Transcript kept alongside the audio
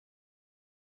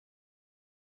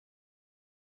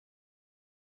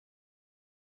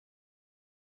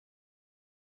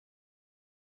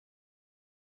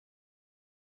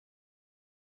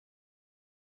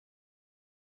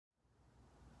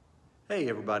Hey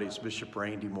everybody, it's Bishop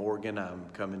Randy Morgan. I'm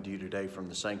coming to you today from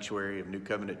the sanctuary of New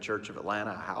Covenant Church of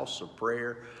Atlanta, a house of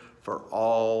prayer for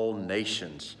all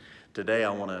nations. Today I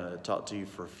want to talk to you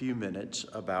for a few minutes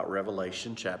about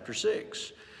Revelation chapter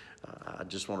 6. I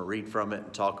just want to read from it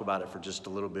and talk about it for just a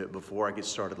little bit. Before I get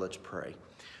started, let's pray.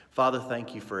 Father,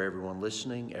 thank you for everyone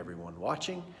listening, everyone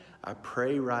watching. I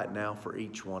pray right now for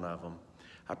each one of them.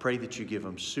 I pray that you give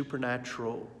them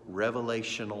supernatural,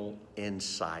 revelational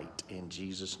insight in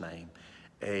Jesus' name.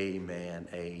 Amen.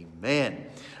 Amen.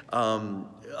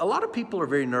 A lot of people are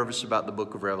very nervous about the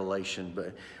book of Revelation,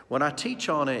 but when I teach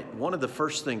on it, one of the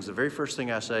very first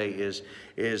thing I say is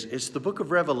it's the book of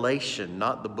Revelation,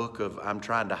 not the book of I'm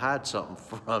trying to hide something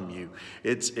from you.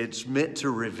 It's meant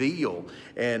to reveal,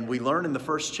 and we learn in the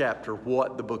first chapter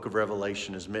what the book of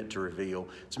Revelation is meant to reveal.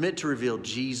 It's meant to reveal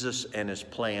Jesus and his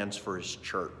plans for his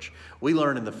church. We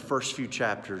learn in the first few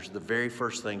chapters, the very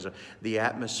first things, the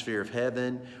atmosphere of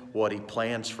heaven, what he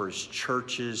plans for his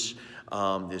churches,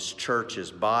 his church,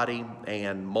 his body,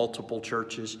 and multiple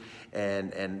churches.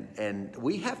 And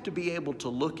we have to be able to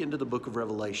look into the book of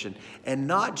Revelation and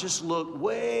not just look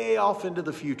way off into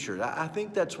the future. I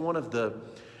think that's one of the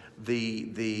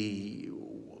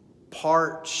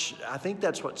parts, I think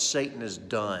that's what Satan has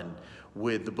done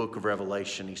with the book of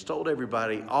Revelation. He's told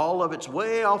everybody all of it's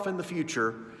way off in the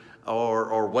future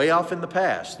or way off in the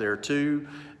past. There are two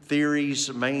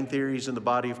main theories in the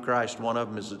body of Christ. One of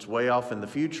them is it's way off in the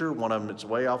future. One of them it's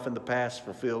way off in the past,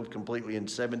 fulfilled completely in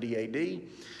 70 AD.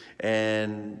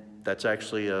 And that's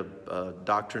actually a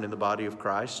doctrine in the body of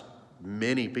Christ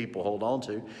many people hold on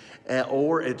to.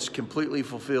 Or it's completely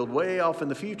fulfilled way off in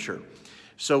the future.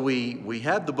 So we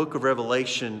have the book of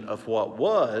Revelation of what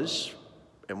was,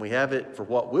 and we have it for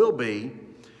what will be.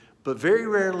 But very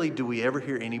rarely do we ever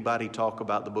hear anybody talk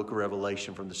about the book of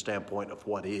Revelation from the standpoint of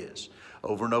what is.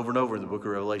 Over and over and over in the book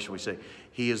of Revelation, we say,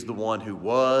 he is the one who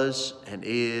was and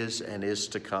is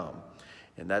to come.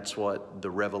 And that's what the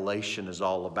Revelation is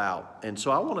all about. And so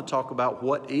I want to talk about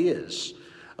what is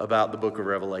about the book of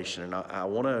Revelation. And I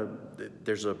want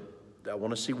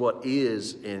to see what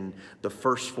is in the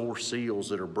first four seals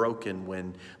that are broken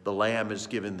when the Lamb is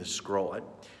given the scroll.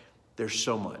 There's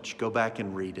so much. Go back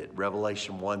and read it,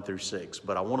 Revelation 1 through 6.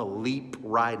 But I want to leap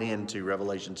right into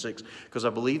Revelation 6 because I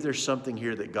believe there's something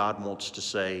here that God wants to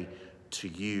say to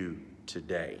you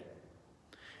today.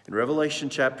 In Revelation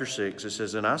chapter 6, it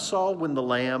says, "And I saw when the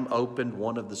Lamb opened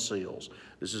one of the seals."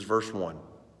 This is verse 1.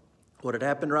 What had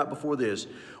happened right before this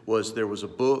was there was a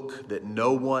book that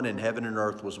no one in heaven and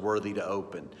earth was worthy to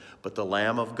open, but the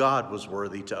Lamb of God was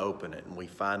worthy to open it. And we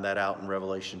find that out in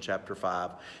Revelation chapter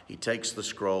 5. He takes the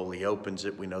scroll, he opens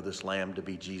it. We know this Lamb to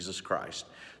be Jesus Christ.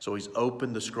 So he's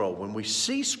opened the scroll. When we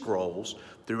see scrolls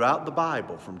throughout the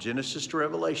Bible, from Genesis to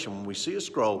Revelation, when we see a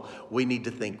scroll, we need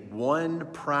to think one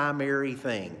primary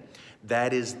thing.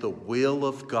 That is the will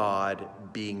of God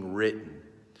being written.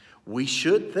 We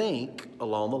should think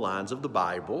along the lines of the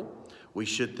Bible. We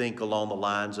should think along the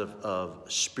lines of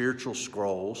spiritual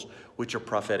scrolls, which are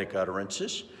prophetic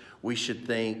utterances. We should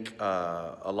think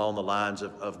along the lines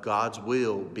of God's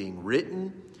will being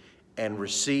written and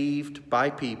received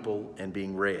by people and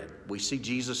being read. We see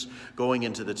Jesus going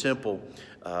into the temple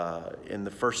in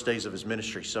the first days of his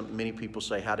ministry. Many people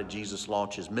say, how did Jesus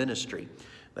launch his ministry?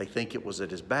 They think it was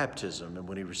at his baptism and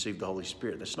when he received the Holy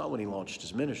Spirit. That's not when he launched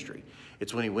his ministry.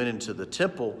 It's when he went into the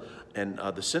temple and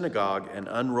the synagogue and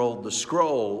unrolled the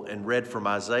scroll and read from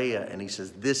Isaiah. And he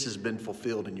says, this has been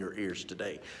fulfilled in your ears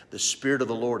today. The Spirit of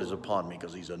the Lord is upon me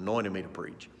because he's anointed me to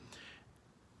preach.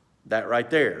 That right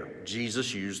there,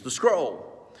 Jesus used the scroll.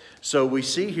 So we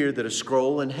see here that a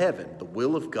scroll in heaven, the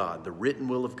will of God, the written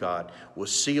will of God,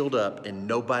 was sealed up and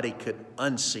nobody could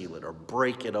unseal it or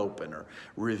break it open or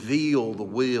reveal the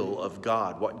will of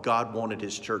God, what God wanted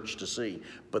his church to see.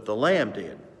 But the Lamb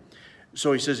did.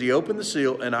 So he says he opened the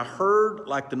seal and I heard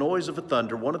like the noise of a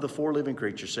thunder, one of the four living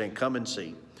creatures saying, come and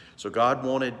see. So God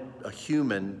wanted a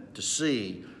human to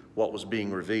see what was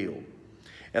being revealed.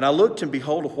 And I looked, and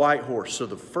behold, a white horse. So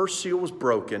the first seal was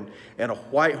broken, and a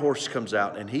white horse comes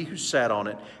out, and he who sat on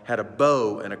it had a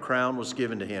bow, and a crown was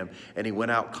given to him, and he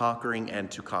went out conquering and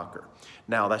to conquer.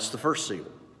 Now, that's the first seal.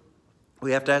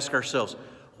 We have to ask ourselves,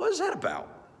 what is that about?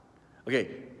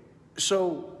 Okay,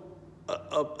 so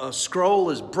a scroll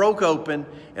is broke open,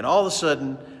 and all of a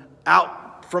sudden,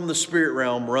 out from the spirit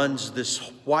realm runs this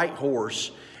white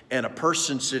horse, and a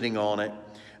person sitting on it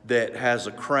that has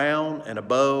a crown and a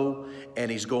bow, and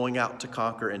he's going out to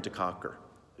conquer and to conquer.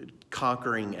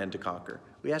 Conquering and to conquer.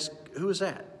 We ask, who is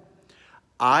that?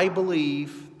 I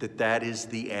believe that that is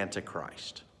the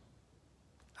Antichrist.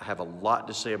 I have a lot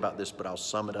to say about this, but I'll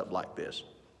sum it up like this.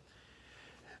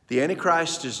 The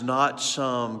Antichrist is not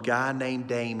some guy named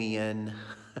Damien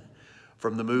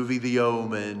from the movie The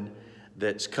Omen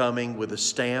that's coming with a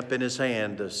stamp in his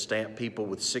hand to stamp people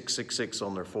with 666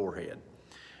 on their forehead.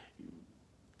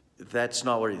 That's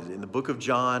not what it is. In the book of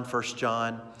John, 1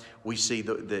 John, we see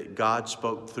that God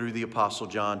spoke through the Apostle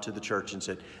John to the church and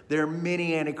said, there are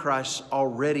many antichrists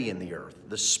already in the earth.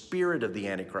 The spirit of the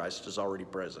Antichrist is already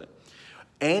present.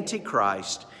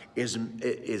 Antichrist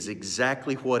is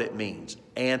exactly what it means,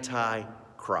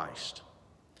 anti-Christ.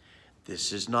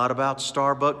 This is not about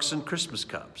Starbucks and Christmas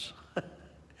cups.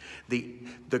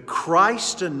 The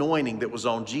Christ anointing that was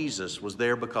on Jesus was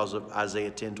there because of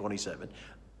Isaiah 10:27.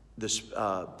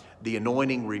 The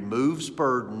anointing removes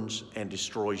burdens and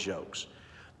destroys yokes.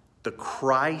 The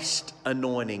Christ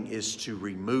anointing is to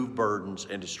remove burdens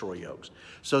and destroy yokes.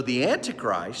 So the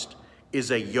Antichrist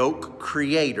is a yoke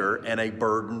creator and a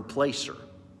burden placer.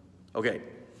 Okay,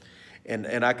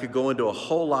 and I could go into a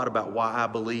whole lot about why I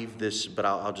believe this, but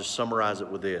I'll just summarize it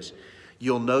with this.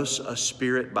 You'll know a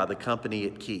spirit by the company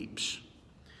it keeps.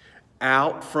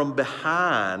 Out from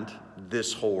behind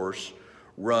this horse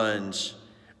runs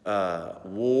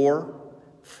war,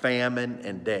 famine,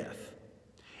 and death.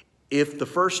 If the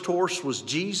first horse was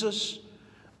Jesus,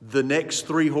 the next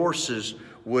three horses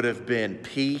would have been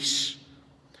peace,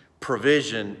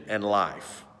 provision, and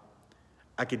life.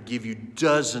 I could give you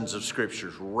dozens of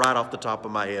scriptures right off the top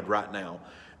of my head right now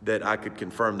that I could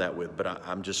confirm that with, but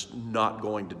I'm just not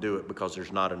going to do it because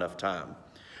there's not enough time.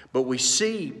 But we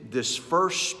see this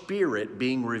first spirit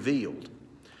being revealed.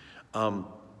 So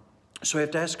we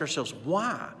have to ask ourselves,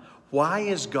 why? Why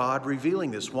is God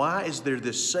revealing this? Why is there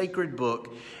this sacred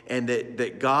book and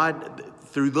that God,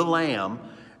 through the Lamb,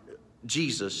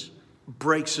 Jesus,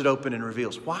 breaks it open and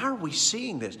reveals? Why are we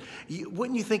seeing this?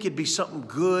 Wouldn't you think it'd be something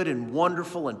good and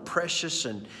wonderful and precious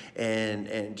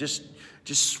and just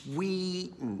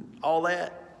sweet and all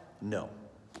that? No.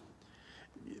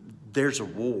 There's a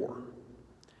war.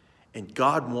 And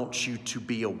God wants you to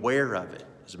be aware of it.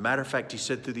 As a matter of fact, he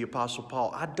said through the Apostle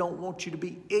Paul, I don't want you to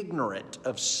be ignorant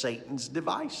of Satan's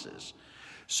devices.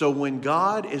 So when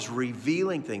God is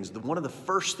revealing things, one of the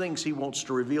first things he wants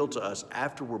to reveal to us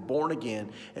after we're born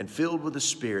again and filled with the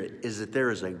Spirit is that there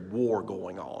is a war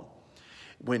going on.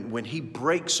 When he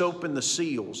breaks open the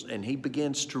seals and he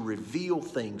begins to reveal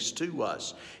things to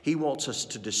us, he wants us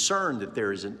to discern that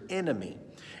there is an enemy.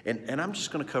 And I'm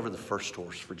just going to cover the first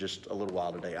horse for just a little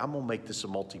while today. I'm going to make this a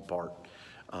multi-part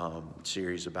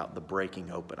series about the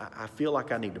breaking open. I feel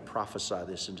like I need to prophesy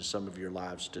this into some of your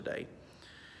lives today.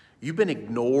 You've been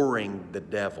ignoring the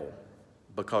devil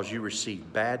because you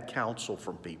received bad counsel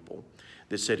from people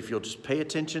that said if you'll just pay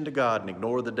attention to God and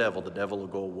ignore the devil will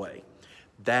go away.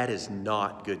 That is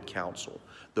not good counsel.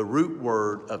 The root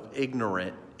word of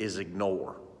ignorant is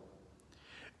ignore.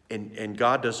 And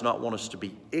God does not want us to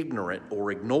be ignorant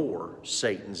or ignore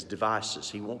Satan's devices.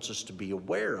 He wants us to be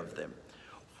aware of them.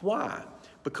 Why?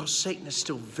 Because Satan is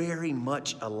still very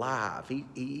much alive.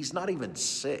 He's not even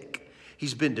sick.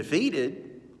 He's been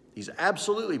defeated. He's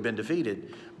absolutely been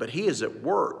defeated, but he is at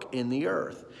work in the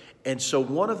earth. And so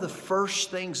one of the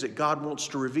first things that God wants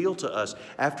to reveal to us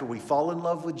after we fall in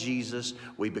love with Jesus,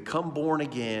 we become born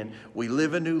again, we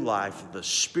live a new life, the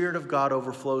Spirit of God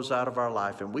overflows out of our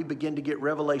life, and we begin to get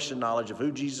revelation knowledge of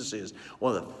who Jesus is.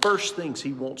 One of the first things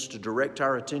he wants to direct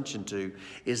our attention to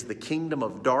is the kingdom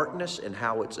of darkness and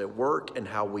how it's at work and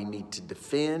how we need to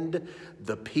defend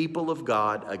the people of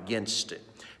God against it.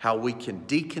 How we can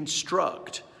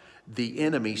deconstruct the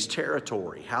enemy's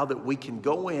territory, how that we can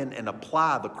go in and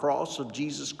apply the cross of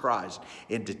Jesus Christ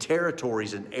into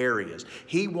territories and areas.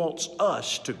 He wants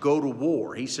us to go to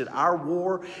war. He said our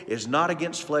war is not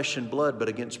against flesh and blood, but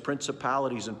against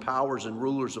principalities and powers and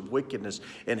rulers of wickedness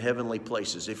in heavenly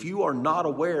places. If you are not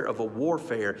aware of a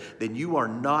warfare, then you are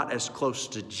not as close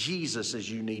to Jesus as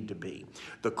you need to be.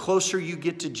 The closer you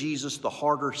get to Jesus, the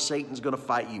harder Satan's going to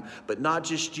fight you. But not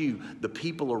just you, the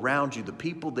people around you, the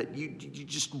people that you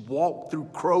just walk through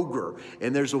Kroger,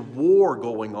 and there's a war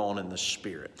going on in the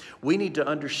spirit. We need to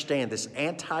understand this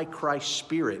antichrist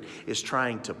spirit is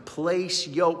trying to place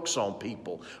yokes on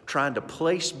people, trying to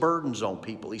place burdens on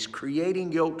people. He's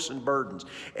creating yokes and burdens.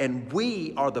 And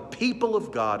we are the people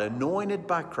of God anointed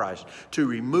by Christ to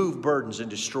remove burdens and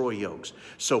destroy yokes.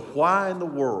 So why in the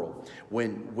world,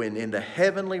 when in the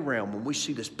heavenly realm, when we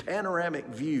see this panoramic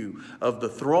view of the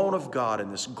throne of God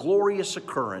and this glorious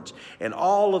occurrence, and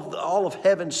all of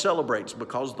heaven celebrates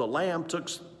because the Lamb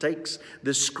takes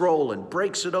this scroll and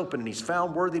breaks it open, and he's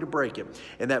found worthy to break it.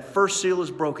 And that first seal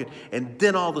is broken, and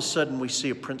then all of a sudden we see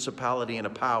a principality and a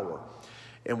power.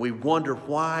 And we wonder,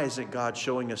 why isn't God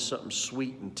showing us something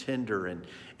sweet and tender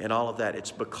and all of that?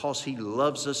 It's because He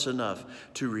loves us enough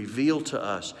to reveal to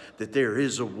us that there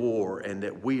is a war and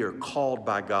that we are called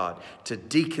by God to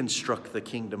deconstruct the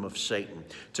kingdom of Satan,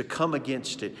 to come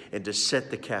against it and to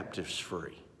set the captives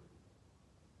free.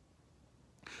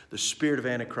 The spirit of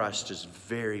Antichrist is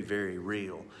very, very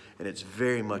real, and it's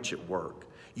very much at work.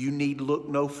 You need look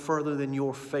no further than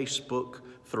your Facebook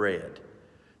thread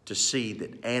to see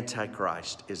that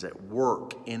Antichrist is at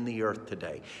work in the earth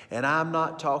today. And I'm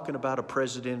not talking about a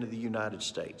president of the United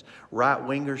States.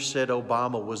 Right-wingers said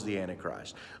Obama was the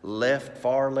Antichrist. Left,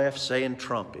 far left, saying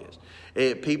Trump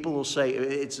is. People will say,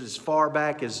 it's as far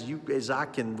back as I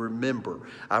can remember,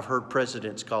 I've heard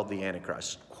presidents called the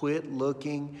Antichrist. Quit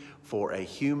looking for a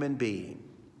human being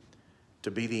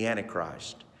to be the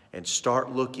Antichrist and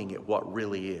start looking at what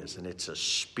really is. And it's a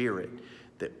spirit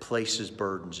that places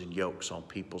burdens and yokes on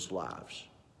people's lives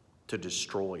to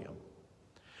destroy them.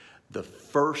 The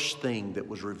first thing that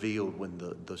was revealed when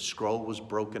the scroll was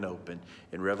broken open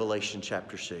in Revelation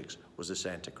chapter 6 was this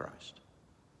Antichrist.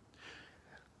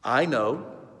 I know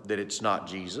that it's not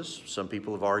Jesus. Some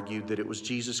people have argued that it was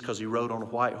Jesus because he rode on a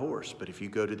white horse. But if you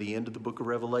go to the end of the book of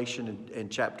Revelation in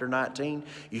chapter 19,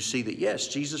 you see that yes,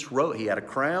 Jesus rode. He had a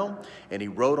crown and he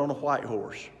rode on a white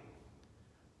horse.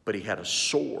 But he had a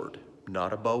sword,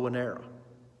 not a bow and arrow.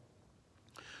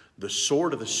 The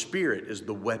sword of the Spirit is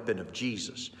the weapon of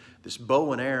Jesus. This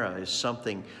bow and arrow is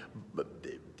something,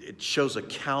 it shows a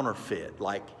counterfeit,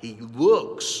 like he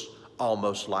looks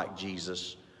almost like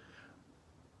Jesus,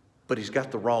 but he's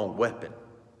got the wrong weapon.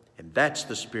 And that's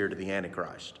the spirit of the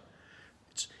Antichrist.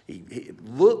 It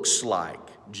looks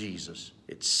like Jesus.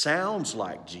 It sounds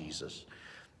like Jesus.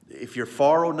 If you're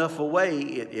far enough away,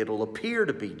 it'll appear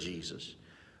to be Jesus,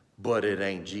 but it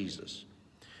ain't Jesus.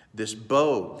 This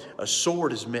bow, a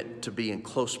sword is meant to be in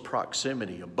close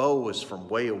proximity. A bow is from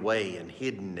way away and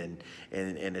hidden,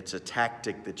 and it's a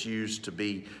tactic that's used to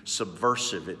be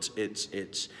subversive.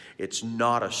 It's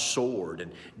not a sword.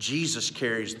 And Jesus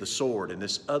carries the sword. And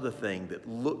this other thing that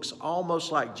looks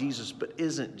almost like Jesus but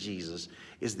isn't Jesus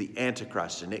is the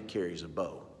Antichrist, and it carries a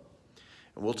bow.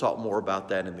 And we'll talk more about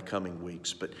that in the coming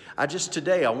weeks. But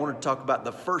today I wanted to talk about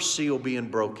the first seal being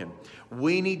broken.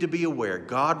 We need to be aware.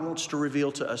 God wants to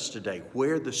reveal to us today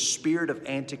where the spirit of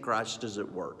Antichrist is at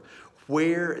work,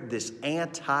 where this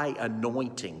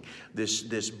anti-anointing,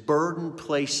 this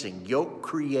burden-placing,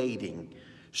 yoke-creating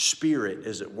spirit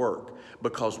is at work.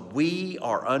 Because we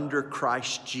are under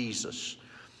Christ Jesus.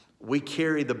 We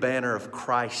carry the banner of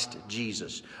Christ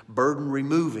Jesus,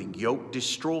 burden-removing,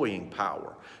 yoke-destroying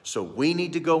power. So we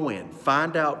need to go in,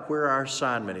 find out where our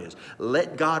assignment is.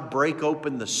 Let God break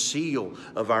open the seal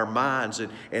of our minds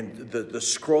and the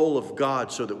scroll of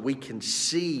God so that we can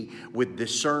see with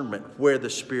discernment where the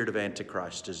spirit of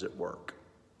Antichrist is at work.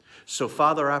 So,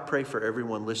 Father, I pray for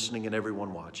everyone listening and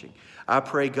everyone watching. I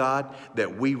pray, God,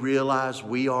 that we realize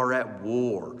we are at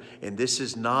war. And this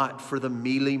is not for the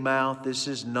mealy mouth. This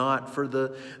is not for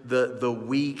the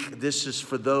weak. This is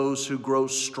for those who grow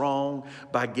strong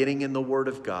by getting in the Word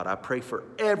of God. I pray for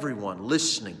everyone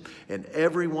listening and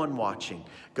everyone watching,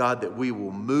 God, that we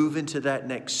will move into that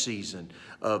next season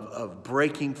of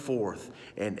breaking forth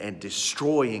and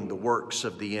destroying the works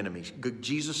of the enemy.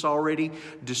 Jesus already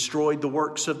destroyed the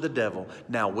works of the devil.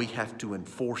 Now we have to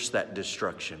enforce that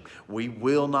destruction. We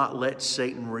will not let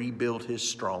Satan rebuild his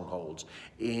strongholds.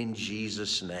 In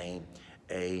Jesus' name,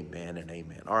 amen and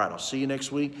amen. All right, I'll see you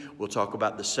next week. We'll talk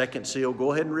about the second seal.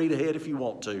 Go ahead and read ahead if you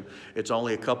want to. It's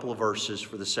only a couple of verses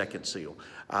for the second seal.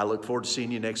 I look forward to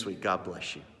seeing you next week. God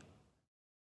bless you.